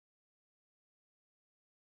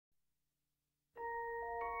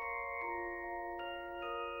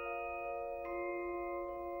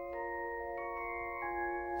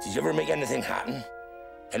Did you ever make anything happen?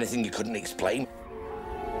 Anything you couldn't explain?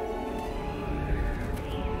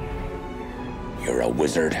 You're a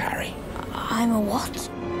wizard, Harry. I'm a what?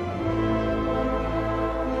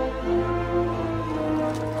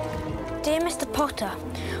 Dear Mr. Potter,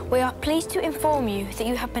 we are pleased to inform you that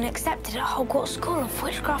you have been accepted at Hogwarts School of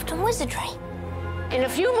Witchcraft and Wizardry. In a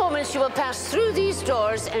few moments, you will pass through these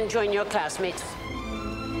doors and join your classmates.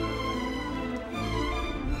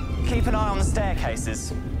 Keep an eye on the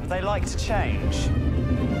staircases. They like to change.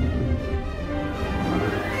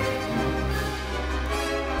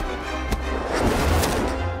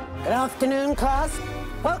 Good afternoon, class.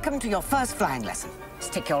 Welcome to your first flying lesson.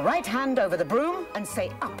 Stick your right hand over the broom and say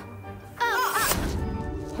up.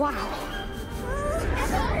 Wow.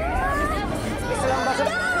 Mr. Longbottom!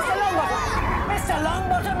 Mr. Longbottom! Mr.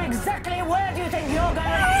 Longbottom, exactly where do you think you're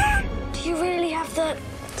going? Do you really have the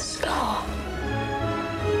scar?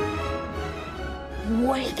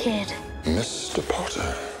 Wicked. Mr.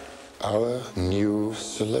 Potter, our new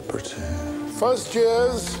celebrity. First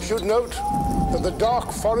years should note that the Dark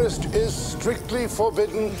Forest is strictly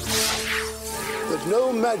forbidden, that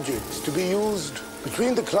no magic's to be used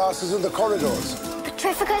between the classes and the corridors.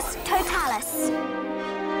 Petrificus totalis.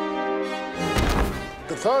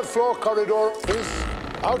 The third floor corridor is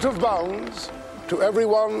out of bounds to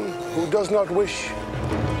everyone who does not wish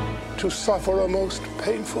to suffer a most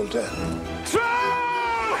painful death. Throw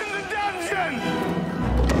in the dungeon!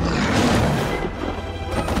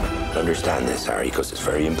 Understand this, Harry, because it's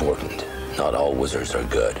very important. Not all wizards are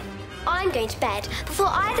good. I'm going to bed before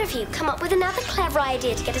either of you come up with another clever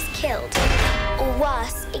idea to get us killed. Or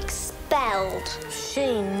worse, expelled.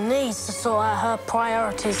 She needs to sort out her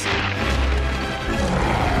priorities.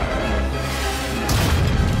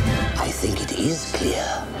 I think it is clear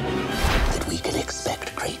that we can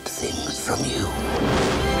expect great things from you.